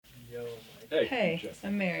Hey,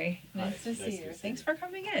 I'm Mary. Nice to see you. Thanks for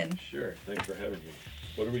coming in. Sure. Thanks for having me.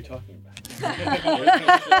 What are we talking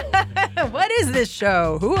about? What is this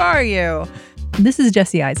show? Who are you? This is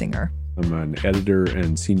Jesse Eisinger. I'm an editor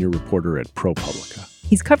and senior reporter at ProPublica.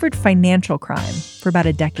 He's covered financial crime for about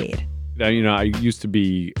a decade. Now, I used to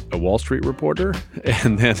be a Wall Street reporter,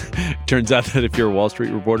 and then it turns out that if you're a Wall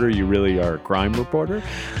Street reporter, you really are a crime reporter.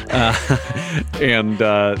 So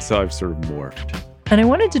I've sort of morphed. And I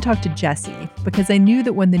wanted to talk to Jesse because I knew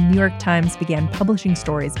that when the New York Times began publishing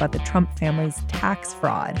stories about the Trump family's tax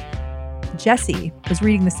fraud, Jesse was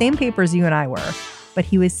reading the same papers you and I were, but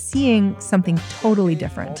he was seeing something totally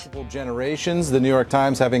different. Multiple generations, the New York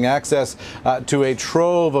Times having access to a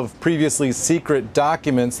trove of previously secret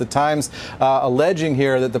documents. The Times alleging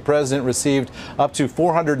here that the president received up to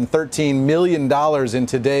 $413 million in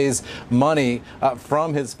today's money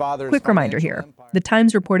from his father's. Quick reminder here. The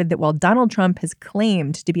Times reported that while Donald Trump has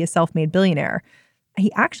claimed to be a self-made billionaire,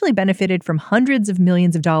 he actually benefited from hundreds of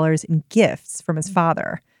millions of dollars in gifts from his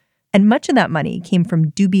father. And much of that money came from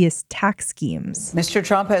dubious tax schemes. Mr.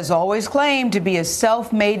 Trump has always claimed to be a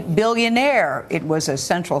self-made billionaire. It was a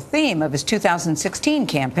central theme of his 2016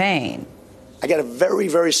 campaign. I got a very,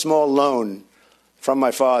 very small loan from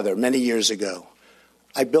my father many years ago.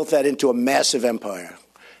 I built that into a massive empire,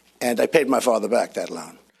 and I paid my father back that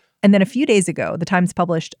loan. And then a few days ago, the Times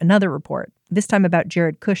published another report, this time about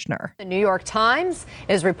Jared Kushner. The New York Times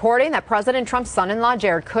is reporting that President Trump's son-in-law,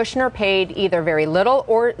 Jared Kushner, paid either very little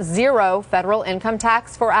or zero federal income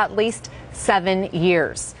tax for at least 7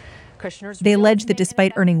 years. They allege that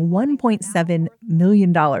despite earning $1.7 million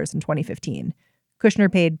in 2015,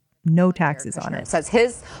 Kushner paid no taxes on it. Says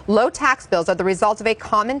his low tax bills are the result of a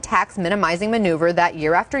common tax minimizing maneuver that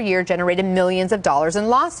year after year generated millions of dollars in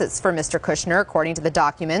losses for Mr. Kushner, according to the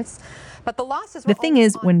documents. But the losses. The thing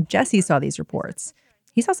is, when Jesse saw these reports,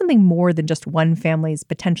 he saw something more than just one family's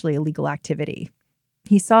potentially illegal activity.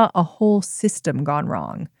 He saw a whole system gone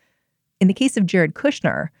wrong. In the case of Jared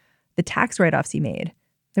Kushner, the tax write-offs he made,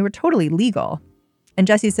 they were totally legal. And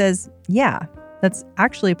Jesse says, yeah, that's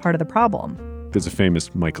actually part of the problem. There's a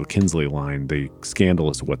famous Michael Kinsley line, the scandal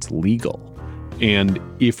is what's legal. And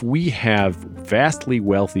if we have vastly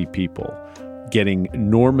wealthy people getting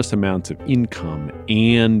enormous amounts of income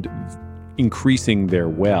and increasing their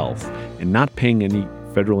wealth and not paying any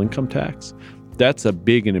federal income tax, that's a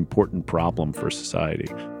big and important problem for society.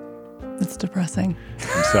 That's depressing.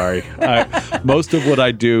 I'm sorry. Most of what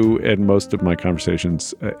I do and most of my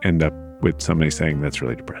conversations end up with somebody saying that's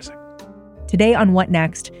really depressing. Today on What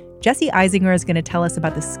Next, Jesse Eisinger is going to tell us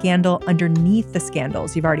about the scandal underneath the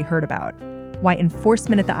scandals you've already heard about, why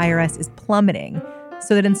enforcement at the IRS is plummeting,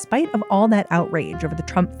 so that in spite of all that outrage over the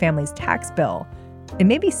Trump family's tax bill, it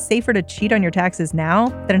may be safer to cheat on your taxes now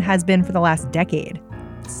than it has been for the last decade.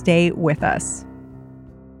 Stay with us.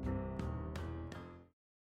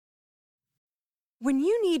 When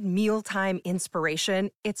you need mealtime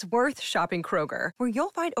inspiration, it's worth shopping Kroger, where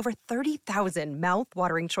you'll find over 30,000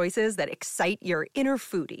 mouth-watering choices that excite your inner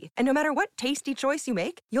foodie. And no matter what tasty choice you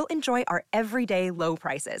make, you'll enjoy our everyday low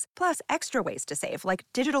prices, plus extra ways to save, like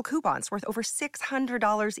digital coupons worth over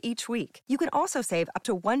 $600 each week. You can also save up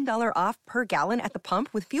to $1 off per gallon at the pump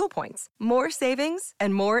with fuel points. More savings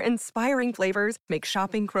and more inspiring flavors make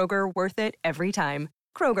shopping Kroger worth it every time.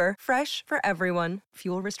 Kroger, fresh for everyone.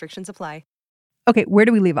 Fuel restrictions apply. Okay, where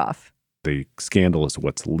do we leave off? The scandal is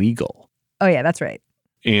what's legal. Oh, yeah, that's right.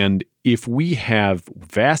 And if we have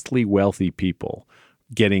vastly wealthy people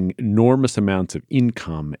getting enormous amounts of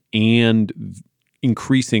income and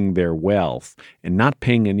increasing their wealth and not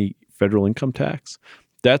paying any federal income tax,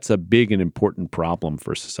 that's a big and important problem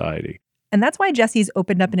for society. And that's why Jesse's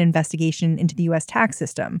opened up an investigation into the U.S. tax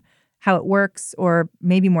system, how it works, or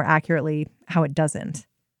maybe more accurately, how it doesn't.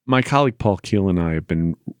 My colleague Paul Keel and I have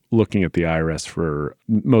been looking at the IRS for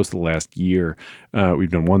most of the last year. We've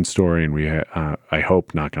done one story, and I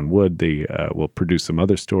hope, knock on wood, we'll produce some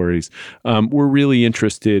other stories. We're really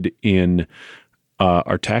interested in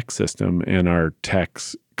our tax system and our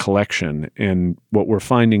tax collection. And what we're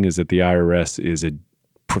finding is that the IRS is a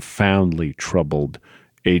profoundly troubled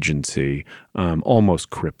agency, almost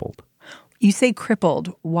crippled. You say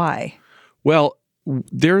crippled. Why? Well,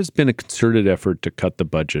 there has been a concerted effort to cut the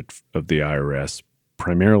budget of the IRS,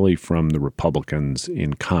 primarily from the Republicans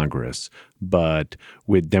in Congress, but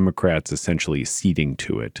with Democrats essentially ceding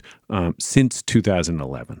to it since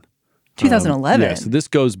 2011. 2011? Yeah, so this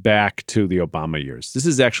goes back to the Obama years. This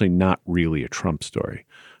is actually not really a Trump story,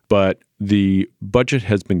 but the budget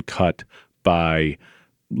has been cut by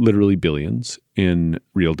literally billions in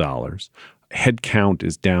real dollars. head count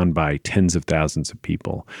is down by tens of thousands of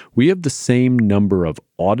people. We have the same number of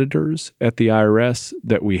auditors at the IRS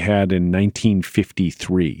that we had in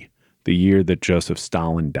 1953, the year that Joseph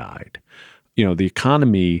Stalin died. The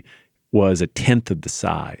economy was a tenth of the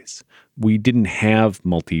size. We didn't have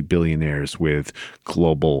multi-billionaires with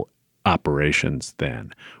global operations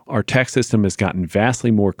then. Our tax system has gotten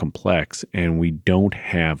vastly more complex, and we don't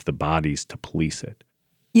have the bodies to police it.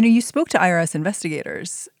 You spoke to IRS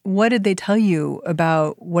investigators. What did they tell you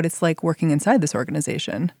about what it's like working inside this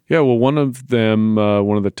organization? Yeah, well, one of them,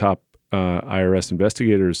 one of the top IRS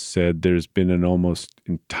investigators said there's been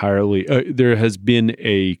there has been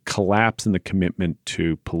a collapse in the commitment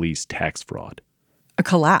to police tax fraud. A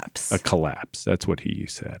collapse? A collapse. That's what he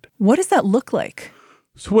said. What does that look like?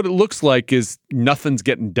 So what it looks like is nothing's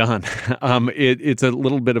getting done. It's a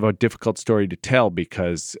little bit of a difficult story to tell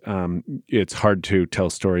because it's hard to tell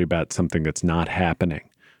a story about something that's not happening.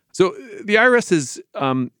 So the IRS is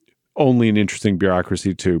only an interesting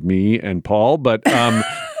bureaucracy to me and Paul, but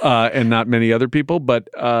and not many other people. But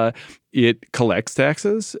it collects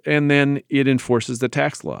taxes and then it enforces the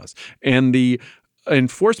tax laws. And the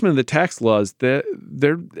enforcement of the tax laws,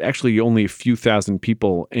 they're actually only a few thousand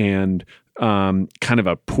people and kind of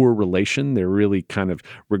a poor relation. They're really kind of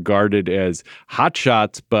regarded as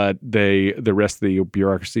hotshots, but the rest of the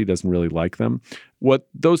bureaucracy doesn't really like them. What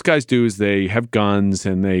those guys do is they have guns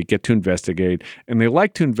and they get to investigate, and they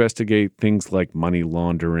like to investigate things like money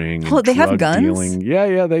laundering and they have guns? dealing.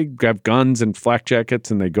 Yeah, they have guns and flak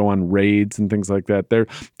jackets, and they go on raids and things like that. They're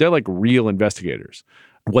like real investigators.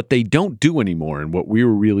 What they don't do anymore, and what we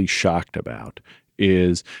were really shocked about,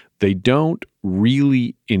 is they don't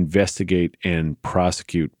really investigate and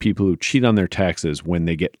prosecute people who cheat on their taxes when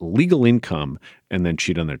they get legal income and then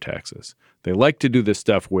cheat on their taxes. They like to do this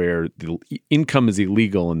stuff where the income is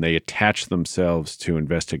illegal and they attach themselves to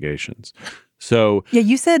investigations. So yeah,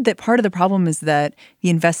 you said that part of the problem is that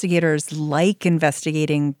the investigators like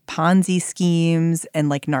investigating Ponzi schemes and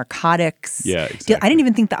like narcotics. Yeah, exactly. I didn't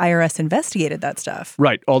even think the IRS investigated that stuff.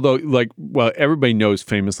 Right. Although, everybody knows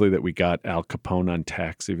famously that we got Al Capone on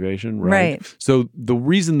tax evasion, right? So the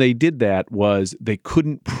reason they did that was they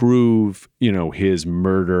couldn't prove, his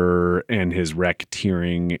murder and his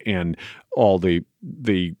racketeering and all the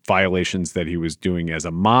violations that he was doing as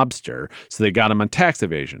a mobster. So they got him on tax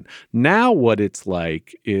evasion. Now what it's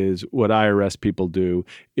like is what IRS people do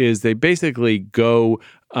is they basically go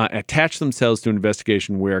attach themselves to an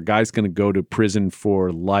investigation where a guy's going to go to prison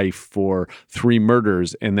for life for 3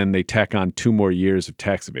 murders, and then they tack on 2 more years of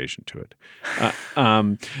tax evasion to it.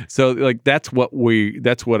 So that's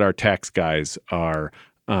what our tax guys are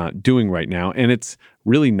doing right now. And it's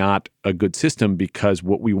really not a good system because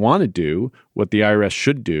what we want to do, what the IRS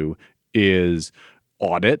should do, is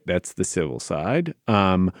audit, that's the civil side,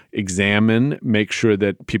 examine, make sure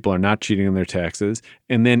that people are not cheating on their taxes.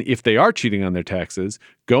 And then if they are cheating on their taxes,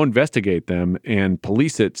 go investigate them and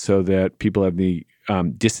police it so that people have the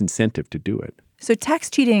disincentive to do it. So tax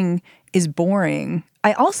cheating is boring.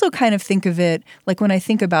 I also kind of think of it like when I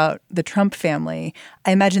think about the Trump family,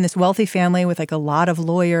 I imagine this wealthy family with like a lot of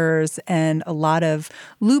lawyers and a lot of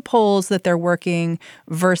loopholes that they're working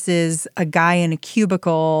versus a guy in a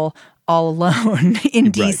cubicle all alone in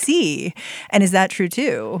D.C. Right. And is that true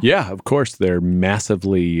too? Yeah, of course. They're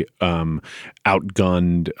massively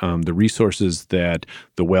outgunned. The resources that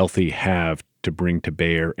the wealthy have to bring to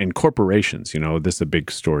bear, and corporations, this is a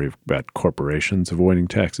big story about corporations avoiding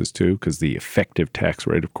taxes too, because the effective tax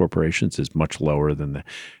rate of corporations is much lower than the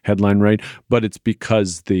headline rate, but it's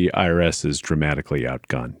because the IRS is dramatically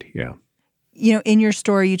outgunned. Yeah. In your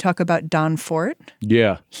story, you talk about Don Fort.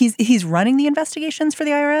 Yeah. He's running the investigations for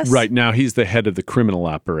the IRS? Right. Now he's the head of the criminal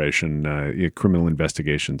operation, criminal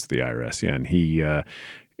investigations of the IRS. Yeah.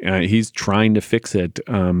 And he's trying to fix it,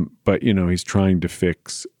 but, he's trying to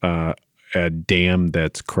fix a dam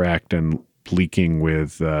that's cracked and leaking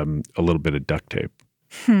with a little bit of duct tape.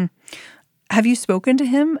 Have you spoken to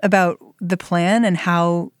him about the plan and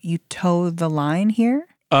how you toe the line here?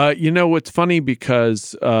 It's funny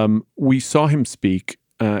because we saw him speak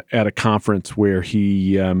at a conference where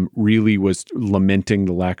he really was lamenting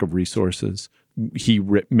the lack of resources. He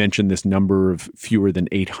mentioned this number of fewer than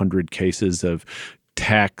 800 cases of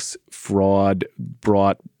tax fraud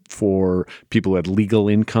brought for people at legal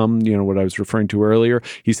income, what I was referring to earlier.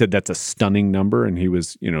 He said that's a stunning number, and he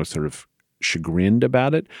was, sort of chagrined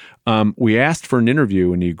about it. We asked for an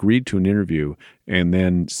interview, and he agreed to an interview, and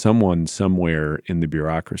then someone somewhere in the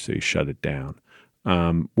bureaucracy shut it down.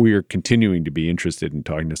 We are continuing to be interested in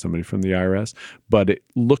talking to somebody from the IRS, but it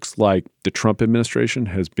looks like the Trump administration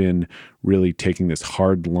has been really taking this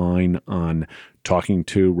hard line on talking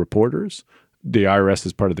to reporters. the IRS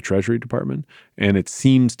is part of the Treasury Department. And it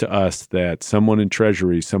seems to us that someone in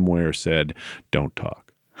Treasury somewhere said, don't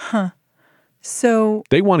talk. Huh. So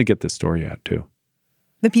they want to get this story out, too.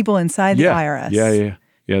 The people inside the IRS.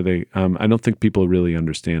 Yeah. They. I don't think people really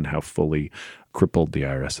understand how fully crippled the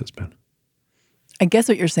IRS has been. I guess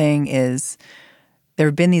what you're saying is there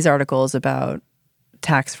have been these articles about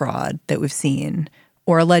tax fraud that we've seen,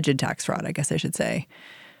 or alleged tax fraud, I guess I should say.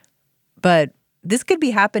 But this could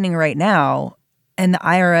be happening right now, and the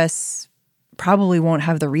IRS probably won't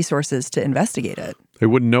have the resources to investigate it. They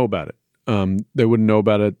wouldn't know about it. They wouldn't know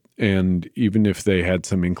about it. And even if they had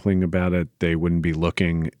some inkling about it, they wouldn't be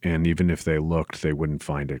looking. And even if they looked, they wouldn't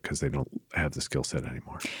find it because they don't have the skill set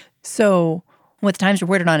anymore. So what the Times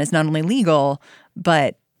reported on is not only legal,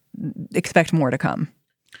 but expect more to come.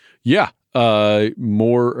 Yeah.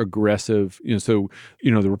 More aggressive. The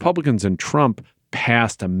Republicans and Trump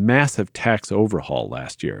passed a massive tax overhaul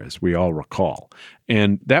last year, as we all recall.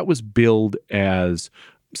 And that was billed as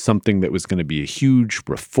something that was going to be a huge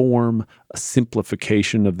reform, a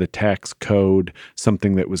simplification of the tax code,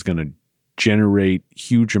 something that was going to generate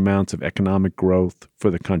huge amounts of economic growth for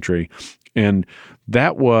the country. And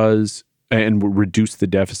that was, and reduce the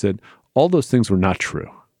deficit. All those things were not true.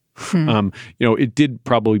 It did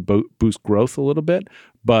probably boost growth a little bit,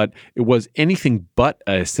 but it was anything but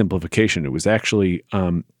a simplification. It was actually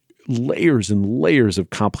layers and layers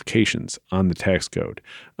of complications on the tax code.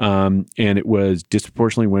 And it was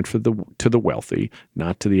disproportionately went to the wealthy,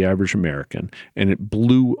 not to the average American. And it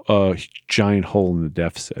blew a giant hole in the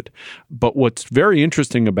deficit. But what's very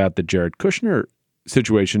interesting about the Jared Kushner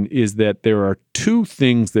situation is that there are two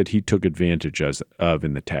things that he took advantage of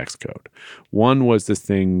in the tax code. One was this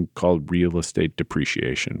thing called real estate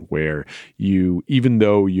depreciation, where even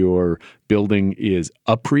though your building is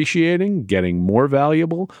appreciating, getting more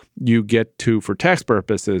valuable, you get to, for tax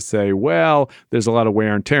purposes, say, well, there's a lot of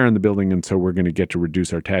wear and tear in the building, and so we're going to get to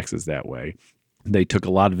reduce our taxes that way. They took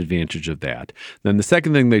a lot of advantage of that. Then the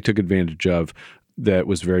second thing they took advantage of that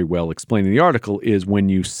was very well explained in the article is when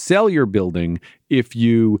you sell your building, if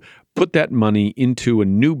you put that money into a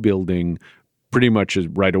new building pretty much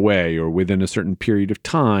right away or within a certain period of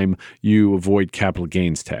time, you avoid capital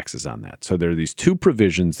gains taxes on that. So there are these two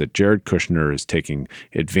provisions that Jared Kushner is taking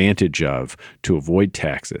advantage of to avoid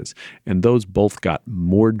taxes, and those both got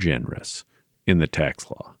more generous in the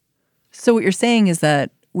tax law. So what you're saying is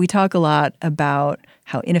that we talk a lot about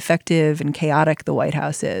how ineffective and chaotic the White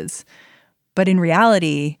House is. But in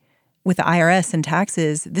reality, with the IRS and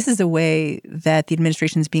taxes, this is a way that the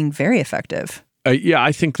administration is being very effective.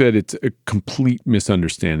 I think that it's a complete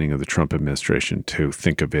misunderstanding of the Trump administration to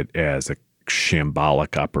think of it as a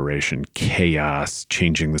shambolic operation, chaos,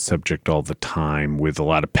 changing the subject all the time with a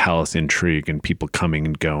lot of palace intrigue and people coming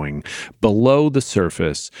and going. Below the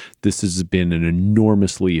surface, this has been an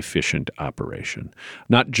enormously efficient operation,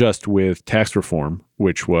 not just with tax reform,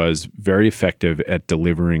 which was very effective at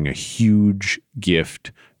delivering a huge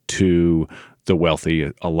gift to the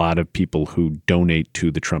wealthy, a lot of people who donate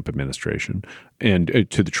to the Trump administration and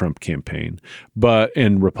to the Trump campaign,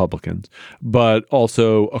 and Republicans, but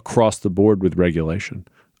also across the board with regulation.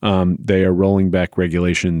 They are rolling back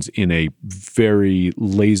regulations in a very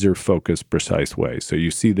laser-focused, precise way. So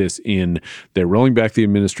you see this they're rolling back the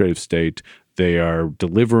administrative state. They are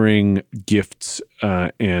delivering gifts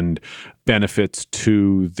and benefits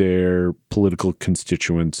to their political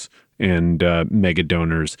constituents and mega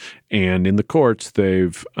donors. And in the courts,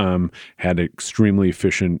 they've had an extremely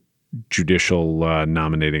efficient judicial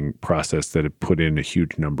nominating process that have put in a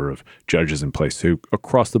huge number of judges in place. So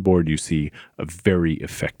across the board, you see a very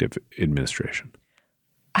effective administration.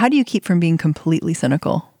 How do you keep from being completely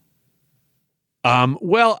cynical?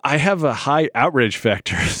 Well, I have a high outrage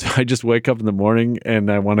factor. So I just wake up in the morning and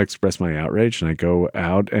I want to express my outrage, and I go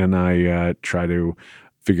out and I try to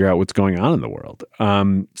figure out what's going on in the world.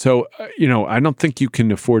 I don't think you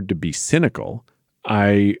can afford to be cynical.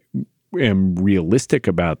 I am realistic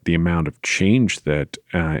about the amount of change that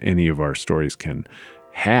any of our stories can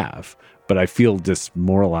have, but I feel this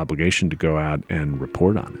moral obligation to go out and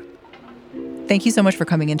report on it. Thank you so much for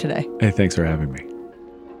coming in today. Hey, thanks for having me.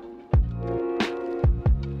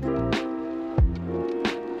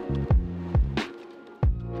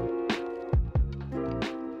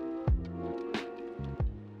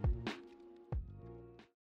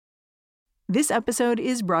 This episode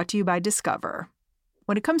is brought to you by Discover.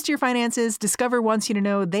 When it comes to your finances, Discover wants you to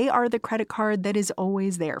know they are the credit card that is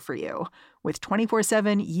always there for you. With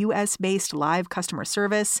 24/7 U.S.-based live customer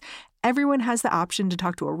service, everyone has the option to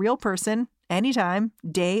talk to a real person anytime,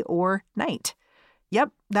 day or night.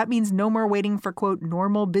 Yep, That means no more waiting for, quote,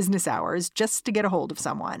 normal business hours just to get a hold of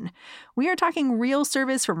someone. We are talking real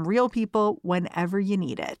service from real people whenever you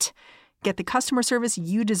need it. Get the customer service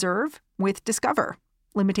you deserve with Discover.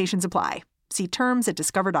 Limitations apply. See terms at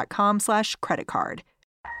discover.com/creditcard.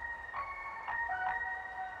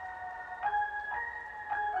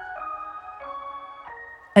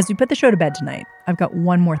 As we put the show to bed tonight, I've got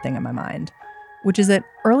one more thing on my mind, which is that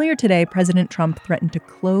earlier today, President Trump threatened to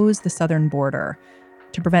close the southern border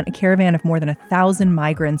to prevent a caravan of more than 1,000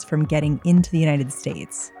 migrants from getting into the United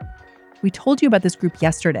States. We told you about this group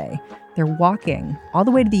yesterday. They're walking all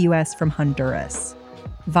the way to the U.S. from Honduras.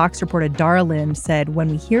 Vox reporter Dara Lind said when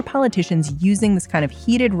we hear politicians using this kind of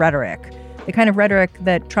heated rhetoric, the kind of rhetoric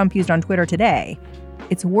that Trump used on Twitter today,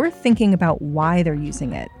 it's worth thinking about why they're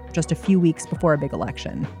using it just a few weeks before a big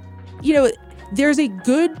election. You know, there's a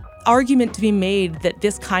good argument to be made that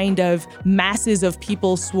this kind of masses of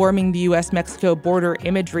people swarming the U.S.-Mexico border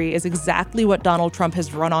imagery is exactly what Donald Trump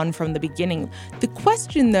has run on from the beginning. The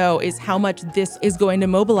question, though, is how much this is going to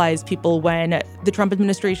mobilize people when the Trump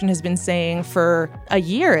administration has been saying for a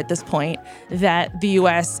year at this point that the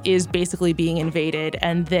U.S. is basically being invaded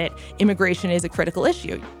and that immigration is a critical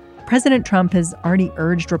issue. President Trump has already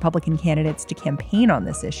urged Republican candidates to campaign on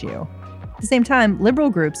this issue. At the same time, liberal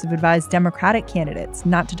groups have advised Democratic candidates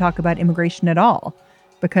not to talk about immigration at all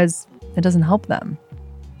because it doesn't help them.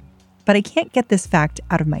 But I can't get this fact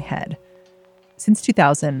out of my head. Since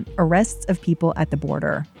 2000, arrests of people at the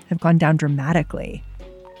border have gone down dramatically.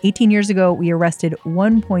 18 years ago, we arrested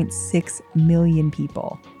 1.6 million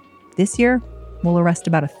people. This year, we'll arrest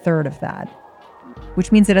about a third of that,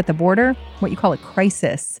 which means that at the border, what you call a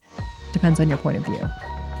crisis depends on your point of view.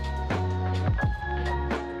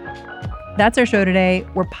 That's our show today.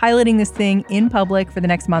 We're piloting this thing in public for the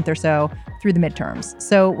next month or so through the midterms.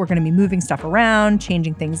 So we're going to be moving stuff around,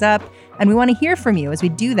 changing things up, and we want to hear from you as we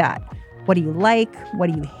do that. What do you like? What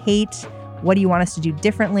do you hate? What do you want us to do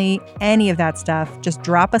differently? Any of that stuff, just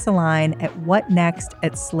drop us a line at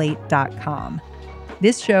whatnext@slate.com.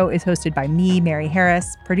 This show is hosted by me, Mary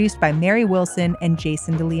Harris, produced by Mary Wilson and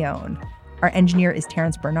Jason DeLeon. Our engineer is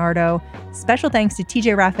Terrence Bernardo. Special thanks to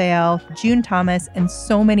TJ Raphael, June Thomas, and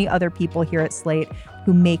so many other people here at Slate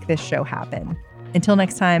who make this show happen. Until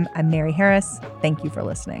next time, I'm Mary Harris. Thank you for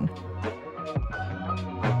listening.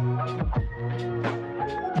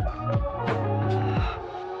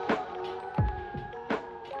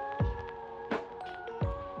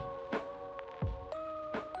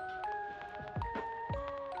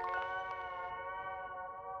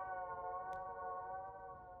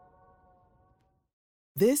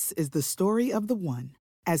 This is the story of the one.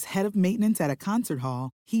 As head of maintenance at a concert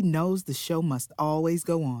hall, he knows the show must always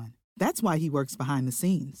go on. That's why he works behind the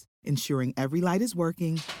scenes, ensuring every light is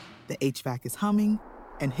working, the HVAC is humming,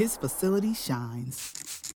 and his facility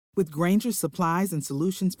shines. With Grainger's supplies and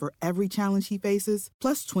solutions for every challenge he faces,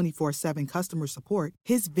 plus 24/7 customer support,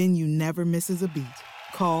 his venue never misses a beat.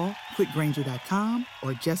 Call quickgrainger.com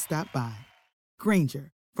or just stop by.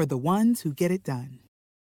 Grainger, for the ones who get it done.